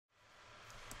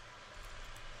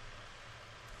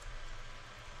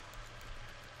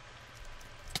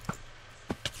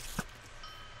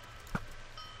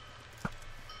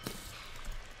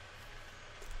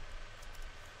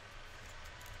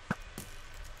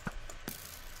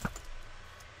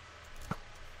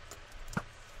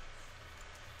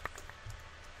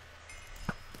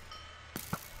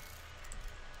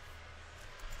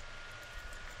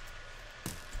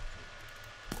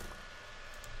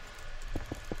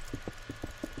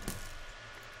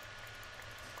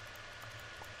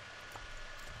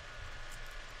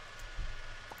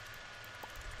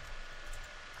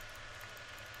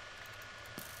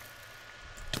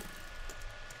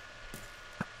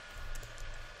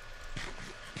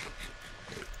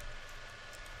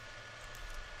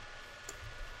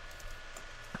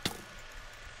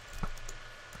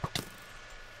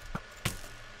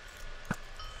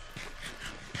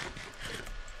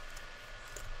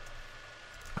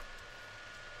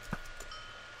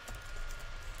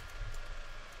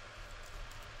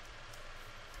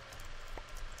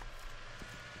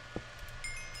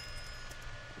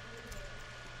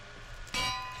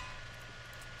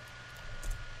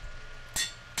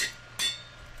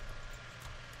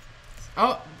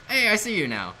Oh, hey, I see you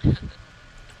now.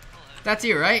 That's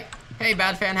you, right? Hey,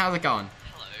 bad fan, how's it going?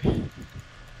 Hello.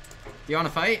 You want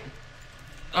to fight?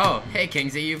 Oh, hey,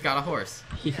 Kingsy, you've got a horse.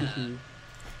 Yeah.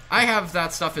 I have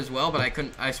that stuff as well, but I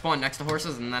couldn't. I spawned next to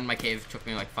horses, and then my cave took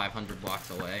me like 500 blocks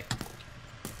away.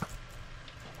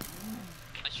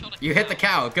 I shot a You hit the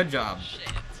cow. Good job.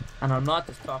 Shit. And I'm not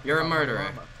just talking. You're a about my murderer.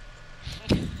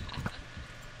 armor.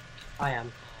 I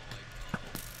am.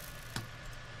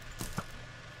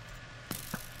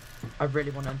 I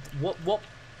really want to.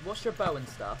 What's your bow and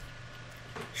stuff?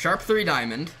 Sharp 3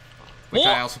 diamond, which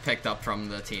What? I also picked up from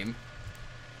the team.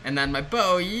 And then my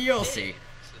bow, you'll see.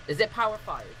 Is it power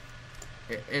 5?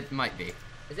 It might be.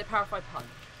 Is it power 5 punch?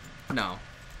 No.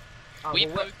 Oh, We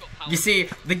well, both got power. You see,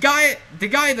 the guy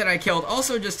that I killed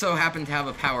also just so happened to have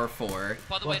a power 4.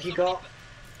 By the What way, you somebody- got?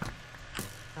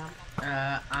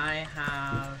 I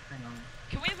have. Hang on.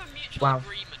 Can we have a mutual Wow.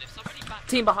 agreement if somebody backs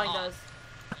Team up behind up, us.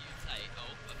 You say, oh,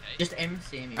 okay. Just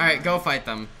MC me. All right, go fight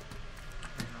them.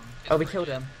 Hang on. Oh, we killed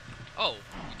him. Oh,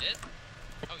 you did?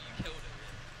 Oh, you killed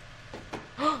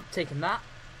him. Taking that.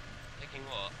 Taking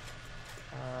what?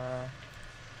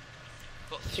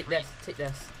 Got Take 3. this. Take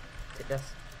this. Take this.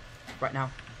 Right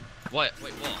now. Wait,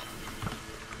 what?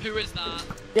 Who is that?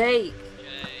 Jake. Jay.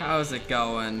 How's it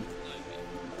going?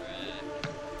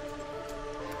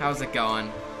 How's it going?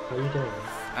 What are you doing?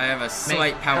 I have a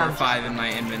slight power 5 in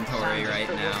my inventory right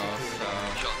now, so.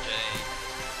 Shot Jay.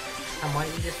 And why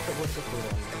don't you just put what's it called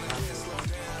on?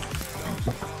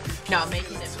 No, I'm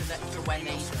making it so that for when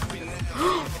they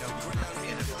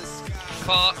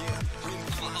Fuck.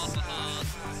 I'm a half a heart.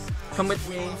 Come with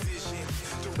me.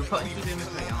 We're putting two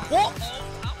inventory on. What? Oh,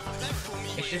 how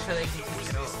embarrassing. It's just so they can pick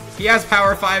it up. He has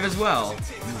power 5 as well.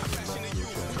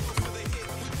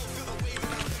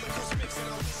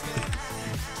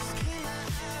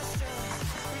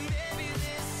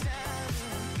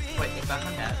 Wait, is that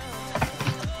my head?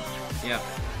 Yep.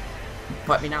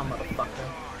 Fight me now, motherfucker.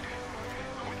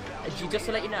 Just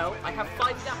to let you know, I have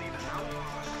 5 damage now.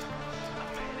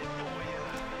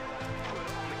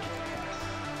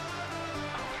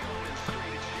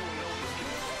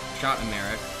 Shot him,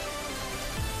 Eric.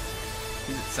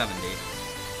 He's at 70.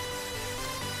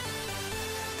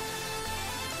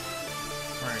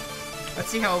 Right. Let's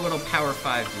see how a little power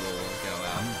 5 duel will go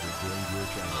out.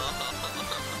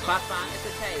 Bad fan, it's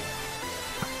okay.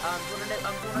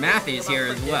 Matthew's here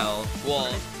as well.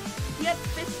 What? He had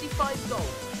 55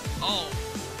 gold. Oh,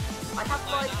 I have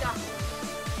 5 damage.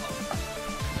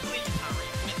 please, Harry.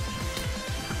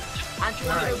 And do you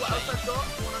want to know what else I've got?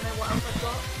 Do you want to know what else I've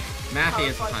got? Matthew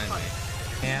is Power 5 behind me.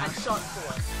 punch. Yeah. And shot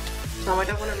force. No, I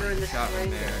don't want to ruin this Shot terrain.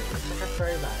 him there. It's like a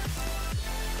throwback.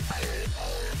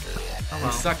 Oh I'm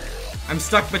well. stuck. I'm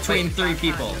stuck between 3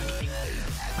 people. I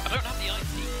don't have the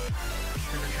IT.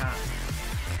 In the chat.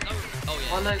 No. Oh,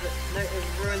 yeah. Oh no, but no, it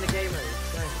would ruin the game mode.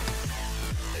 No.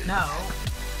 No.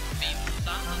 I mean,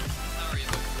 Sam and Harry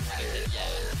both said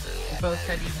yeah. You both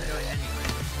said you can do it anyway.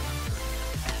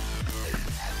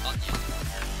 Aren't you?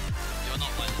 You're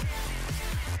not violent.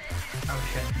 Oh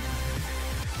shit.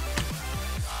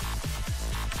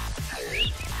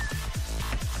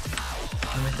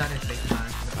 And my dad is big fan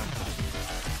for the bad guy.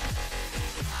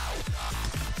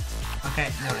 Okay,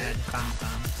 no, I just banned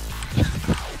Sam.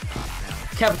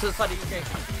 Kevin to the side of your game.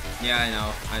 Yeah, I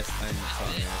know. I saw him.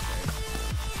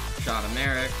 Shot him,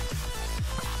 Eric.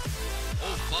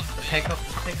 Oh, fuck me. Pick up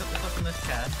the stuff in this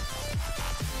chest.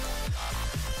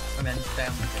 And then stay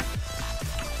on the thing.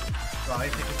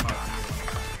 Right, pick it up.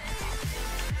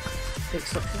 Pick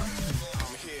something.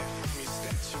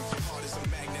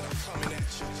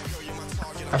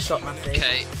 I shot my face.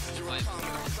 Okay. Right.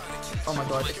 Oh my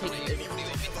god, What it's do you want me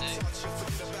to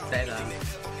Stay there.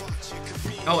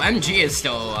 Oh, MG is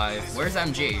still alive. Where's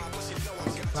MG?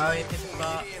 Right, pick a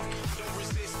spot.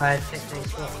 I had 16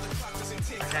 spots.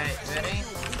 Okay, ready?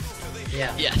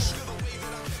 Yeah. Yes.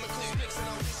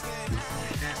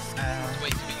 Yeah,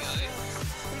 Wait till we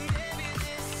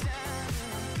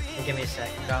go. Give me a sec.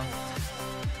 go.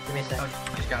 Give me a sec. Oh,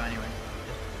 just go anyway.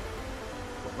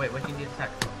 Wait, what do you need to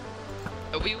attack for?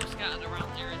 Are we all scattered around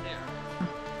here and here?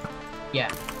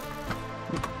 Yeah.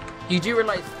 You do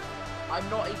realise I'm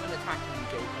not even attacking you,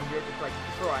 Jake, and you're just like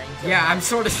trying to. Yeah, I'm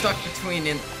sort of stuck between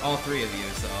all 3 of you,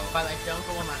 so. But like, don't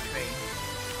go on that tree.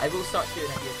 I will start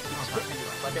shooting at you if you quit me,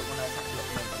 but I don't want to attack you at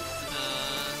the moment.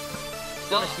 To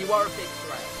be honest, you are a big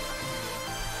threat.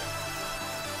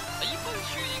 Are you both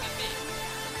shooting at me?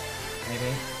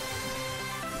 Maybe.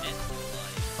 It's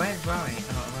like... Where's Rory?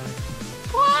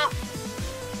 What?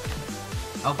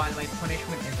 Oh, by the way,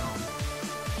 punishment is on.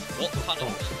 What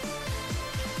punishment?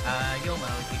 You'll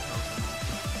know if you kill someone.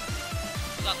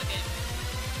 Was that the game?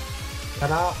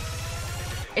 Ta-da!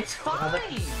 It's fine!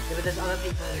 Yeah, but there's other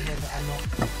people in here that are not.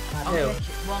 Oh, yeah.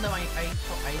 Well, no, I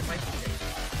invited Jake.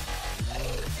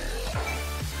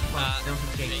 Well, don't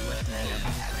think Jake's listening. I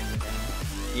think he's playing the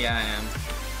game. Yeah, I am.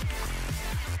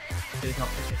 So he's not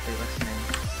particularly listening.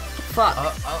 Fuck.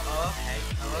 Oh, okay.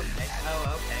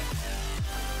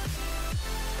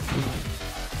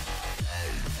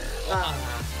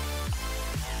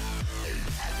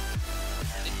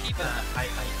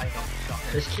 I got shot.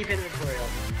 Just keep inventory on.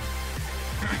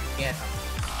 Yeah.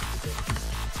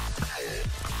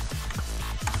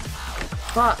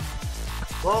 Fuck.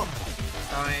 What?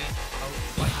 Sorry. Oh,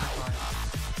 what's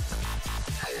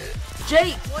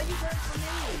Jake, what are you doing for me?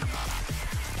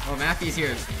 Well, Matthew's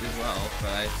here as well, but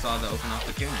I saw the open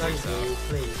opportunity, Thank so. you,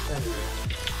 please, thank you.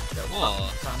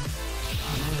 What?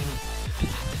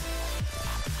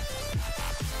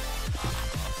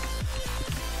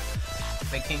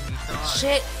 Wait, King, you saw it?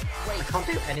 Shit. I can't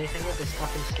do anything with this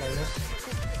fucking slowness.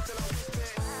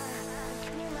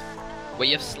 Wait,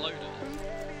 you have slowness?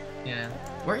 Yeah.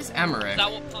 Where's Emmerich? Is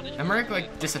that what punishment? Emmerich,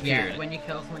 like, disappeared. Yeah, when you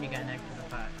kill someone, you get a negative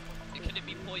effect. Could it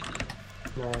be poison?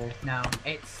 No. No,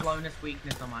 it's slowness,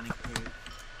 weakness, or manic food.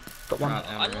 Got one. Not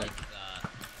I Emmerich. like that.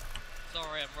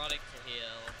 Sorry, I'm running to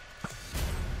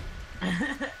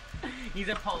heal. He's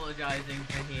apologizing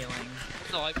for healing.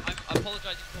 No, I'm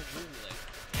apologizing for ruling.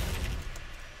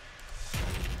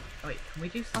 Oh, wait, can we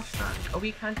do slash back? Oh,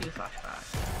 we can do slash back.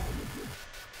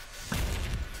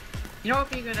 You know what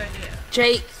would be a good idea?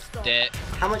 Jake. Dick.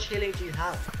 How much healing do you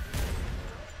have?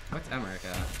 What's Emmerich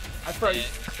at? I froze. Yeah.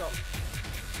 Stop.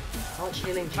 How much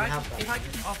healing do If you I have just, then? if I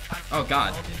just off Oh,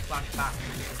 God. I'll do slash back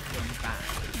and then just run back.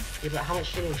 Yeah, but how much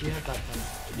healing do you have back then?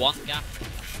 One gap.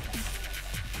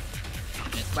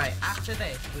 Right, after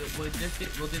this, we'll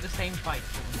do the same fight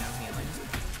but with no healing.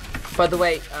 By the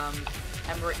way,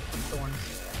 Emmerich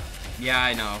Thorns. Yeah,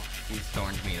 I know. He's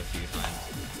thorned me a few times.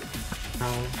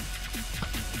 No.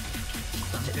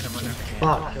 I'm gonna run over here.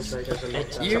 Fuck, Hellberg doesn't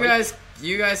look that.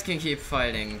 You guys can keep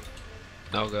fighting.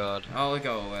 Oh god. I'll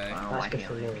go away. Wow, That's I good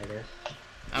for me, heal. I guess.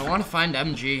 I want to find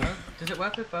MG. Does it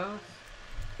work with both?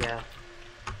 Yeah.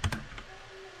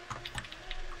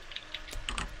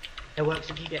 It works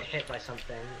if you get hit by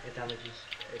something, it damages,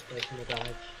 it breaks in the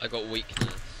damage. I got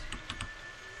weakness.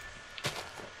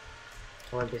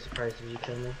 I won't be surprised if you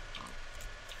kill me.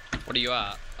 What are you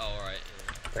at? Oh, alright.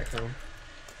 Right from me.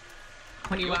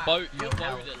 When Your at, bow you'll did a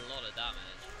help. lot of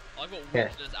damage. I got Yeah.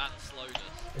 weakness and slowness.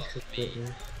 This Fuck is me.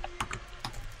 good.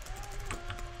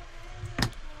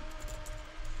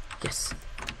 Yes.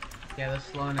 Yeah, the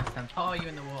slowness then. Oh, you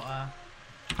in the water.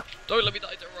 Don't let me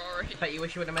die to Rory. Bet you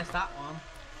wish you would have missed that one.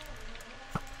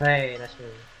 Hey, that's me.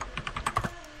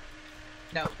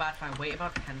 No, bad time. Wait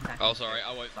about 10 seconds. Oh, sorry,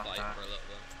 I won't Stop fight that. for a little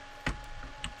bit.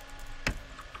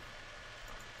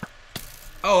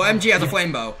 Oh, MG has a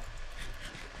flame bow.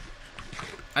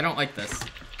 I don't like this.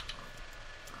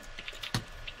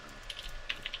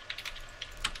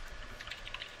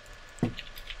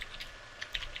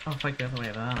 Oh, fight the other way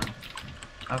around.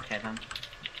 Okay then.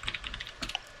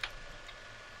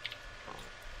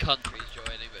 Country's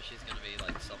joining, but she's gonna be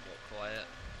like somewhat quiet.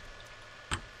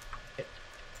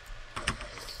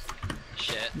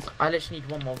 Shit. I literally need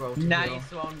one more roll to heal.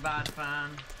 Nice one, bad fan.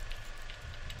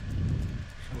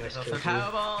 Nice Also kill.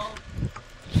 terrible.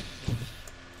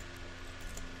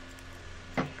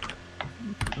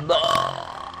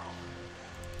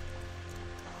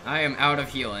 I am out of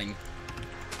healing.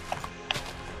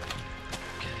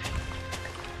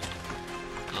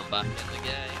 I'm back in the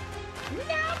game.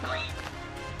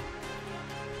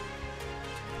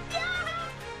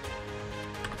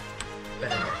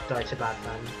 Die to bad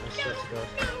man, I swear to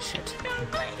God. Shit.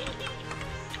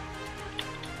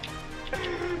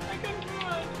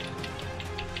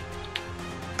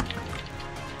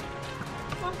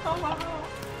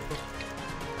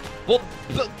 What?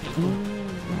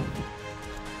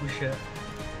 Oh shit.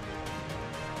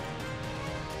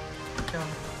 Go.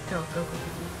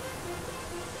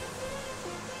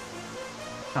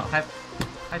 Oh, hi,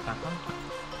 back on.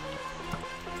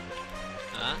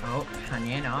 Huh? Oh, can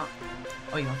you not?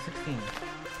 Oh, you want 16.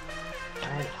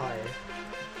 I ain't high.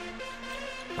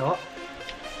 What?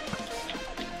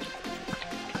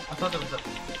 I thought there was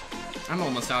a... I'm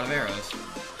almost out of arrows.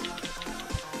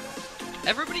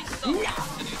 Everybody sucks. Do you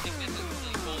think this is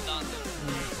like well done?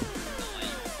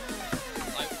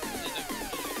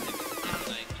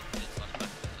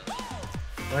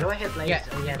 Why do I hit blades? Yeah,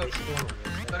 Oh yeah, go- they spawn on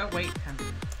me. Gotta wait 10.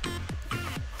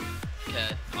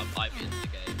 Okay, I'm in the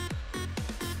game.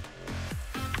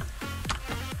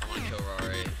 I wanna kill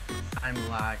Rory. I'm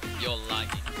lagged. You're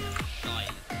lagging.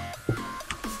 Shite.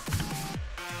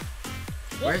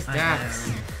 Where's Dax?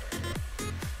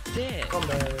 Dick.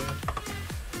 Combo.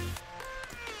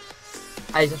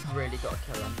 I just really got to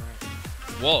kill him, right?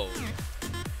 Whoa.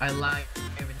 I like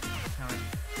everything.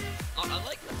 I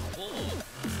like the wall.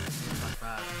 Not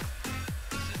bad.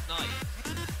 This is nice.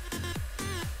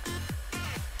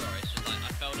 Sorry, it's just like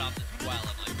I fell down this well and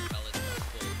I fell into a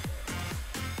pool.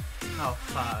 Oh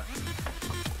fuck.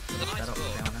 It's a nice Shut up, pool.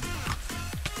 Fiona.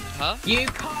 Huh? You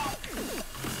cock!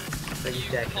 Then you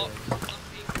dead. cock fucking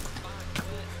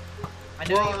I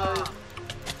know you are.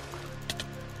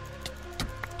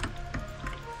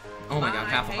 Oh my god, I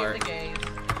half a hate heart. the games.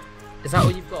 Is that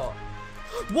all you've got?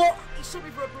 What? He shot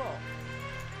me for a block.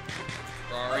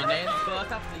 Rory. Renee,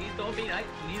 first up, please don't be like,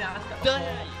 please ask that.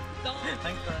 Die!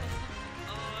 Thanks, guys.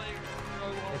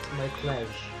 It's my pleasure.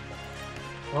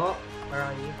 What? Where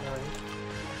are you? Where are you?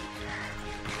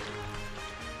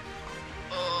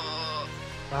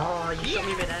 Oh, you shot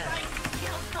me mid-air.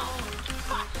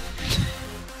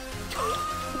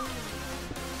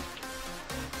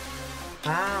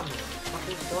 Damn!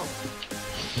 Fucking stop.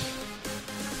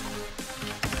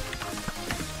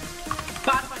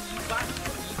 Batman, you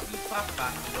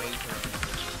back way through.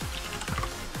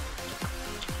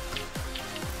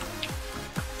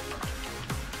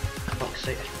 Fuck's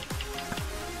sake.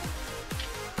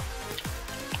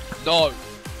 No!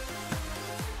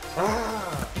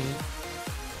 Ah!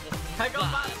 I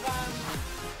got Batman!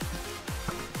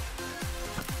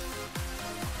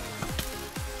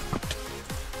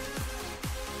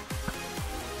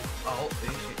 Oh,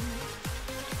 who's shooting me?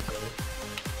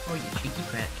 Oh, you cheeky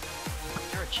prick.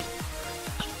 You're a cheat.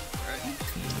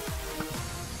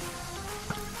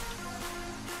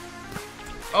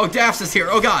 Oh, Daffs is here.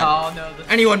 Oh god. Oh no, the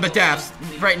Anyone but Daffs.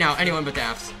 Right now, anyone but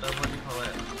Daffs. What do you call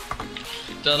it?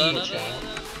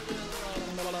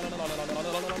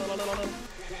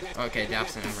 Okay,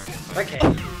 Daffs and Emmerich. Okay,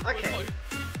 okay.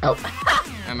 Oh.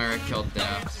 Emmerich killed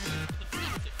Daffs.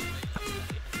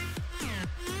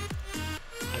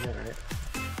 I know, right?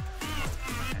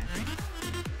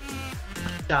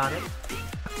 Got it.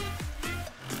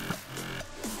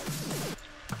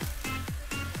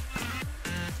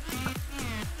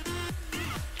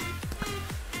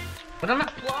 But I'm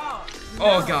not blocked!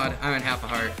 Oh god, I'm at half a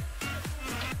heart.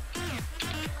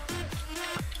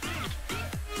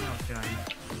 Oh, giant.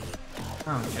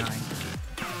 Oh, giant.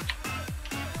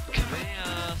 Come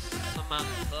here,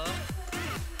 Samantha.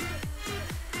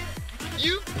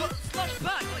 You slash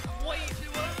back like way too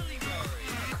early,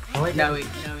 Rory. I waited, No, he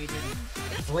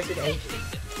didn't. I waited ages.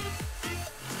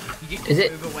 You just Is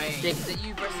it? move away. Jake, is it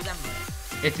you versus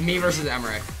Emily? It's me versus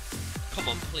Emmerich. Come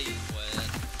on, please, win.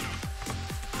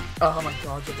 Oh my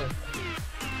god, you're both.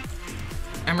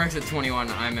 Emmerich's at 21,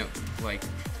 I'm at like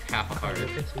half a heart. You're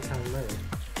 50 pound low.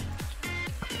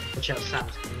 Watch out,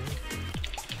 Sam's coming.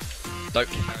 Don't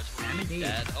care, it's Indeed.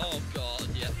 dead. Oh god,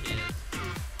 yeah, he is.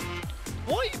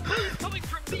 Why are you both coming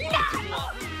from me? I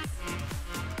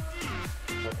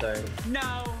don't.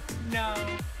 No, no.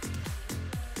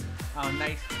 Oh,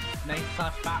 nice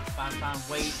slash back, Batman,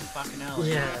 way too fucking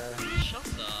early. Yeah, Shut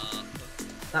up.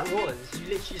 that was. You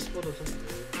literally spotted or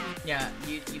something. Yeah,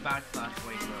 you back slash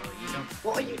way too early. You don't.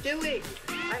 What are you doing?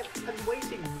 I'm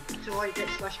waiting till I get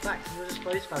slashed back and you're just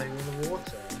both spamming in the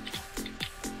water.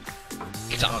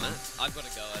 Damn it. I've got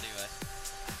to go anyway.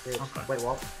 Good. Okay. Wait,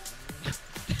 what?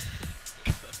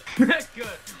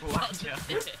 Good. Watch out.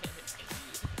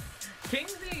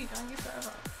 Kingsley, don't get that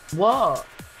up. What?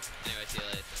 Anyway, see you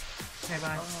later. Okay,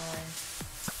 bye.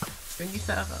 Bye. Don't you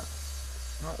server?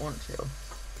 I don't want to.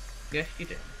 Yes, you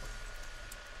do.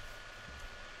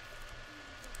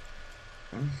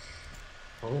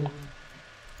 Oh.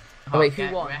 Oh, wait, who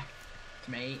Get won? wrecked,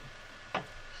 mate.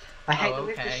 I hate Oh, that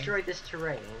we've okay. destroyed this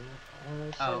terrain.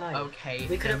 So Oh, nice. okay.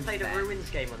 We could have then played a fair. ruins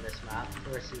game on this map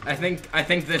for a season. I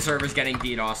think the server's getting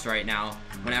DDoS right now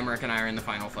when Emmerich and I are in the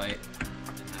final fight.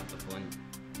 Have the flint.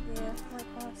 Yeah, my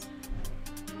class.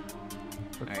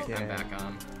 Alright, I'm back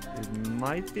on. It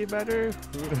might be better.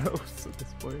 Who knows at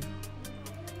this point?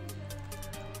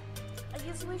 I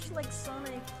guess we should like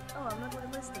Sonic. Oh, I'm not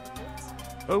realistic.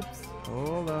 Oops. Oops.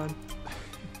 Hold on.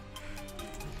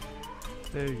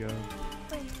 There you go.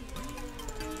 Thank you.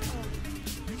 Oh.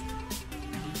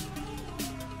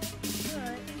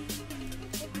 Alright.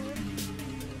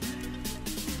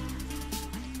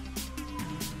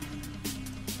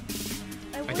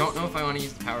 Okay. I don't know if I want to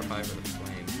use the power 5 or the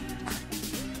flame.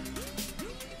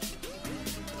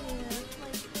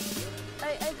 Yeah,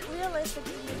 like, I realized that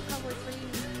you need power 3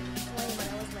 flame, and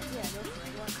I was like, yeah, go for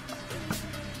it.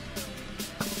 One.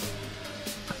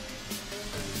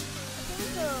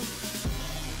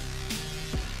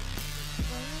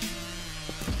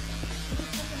 I think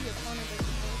something the opponent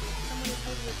is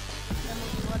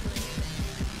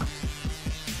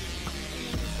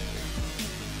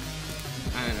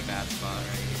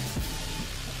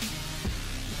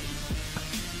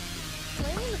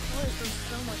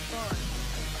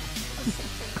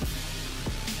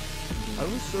I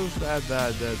was so sad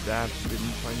that that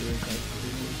didn't find you inside the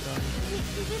this time.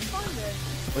 He did find it.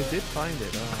 We did find it.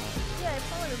 Yeah, I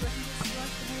found it, but he just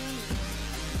rushed the hand.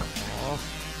 Oh.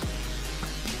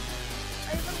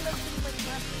 I even left him like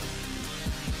matches.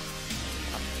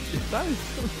 That is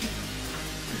so.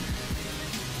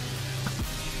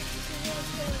 He was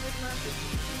playing with matches.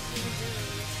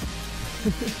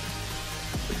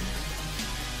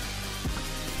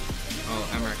 Oh,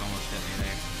 Emmerich almost hit me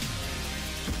there.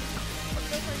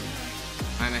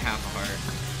 I'm at half a heart.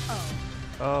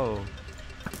 Oh.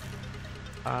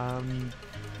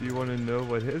 Do you want to know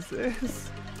what his is?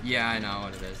 Yeah, I know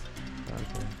what it is.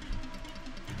 Okay.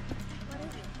 What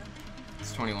is it?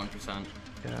 It's 21%.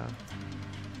 Yeah.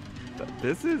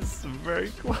 This is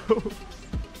very close.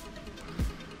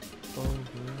 Oh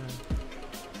man.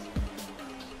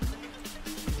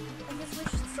 I just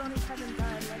wish Sonic hadn't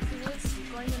died. Like, he was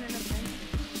going in an adventure.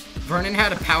 Vernon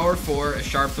had a power 4, a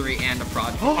sharp 3, and a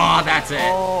prod. Oh, that's it.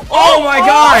 Oh my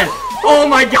god! Oh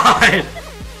my god!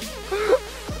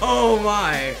 Oh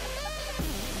my.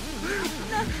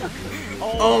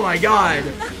 Oh my god.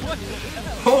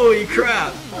 Holy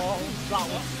crap.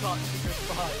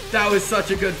 That was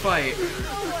such a good fight.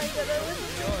 Oh my god, that was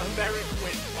a very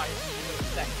quick fight in a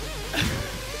second.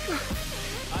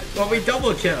 But we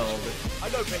double killed. I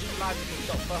know, but he landed his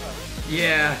shot first.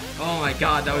 Yeah. Oh my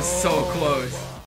god, that was so close.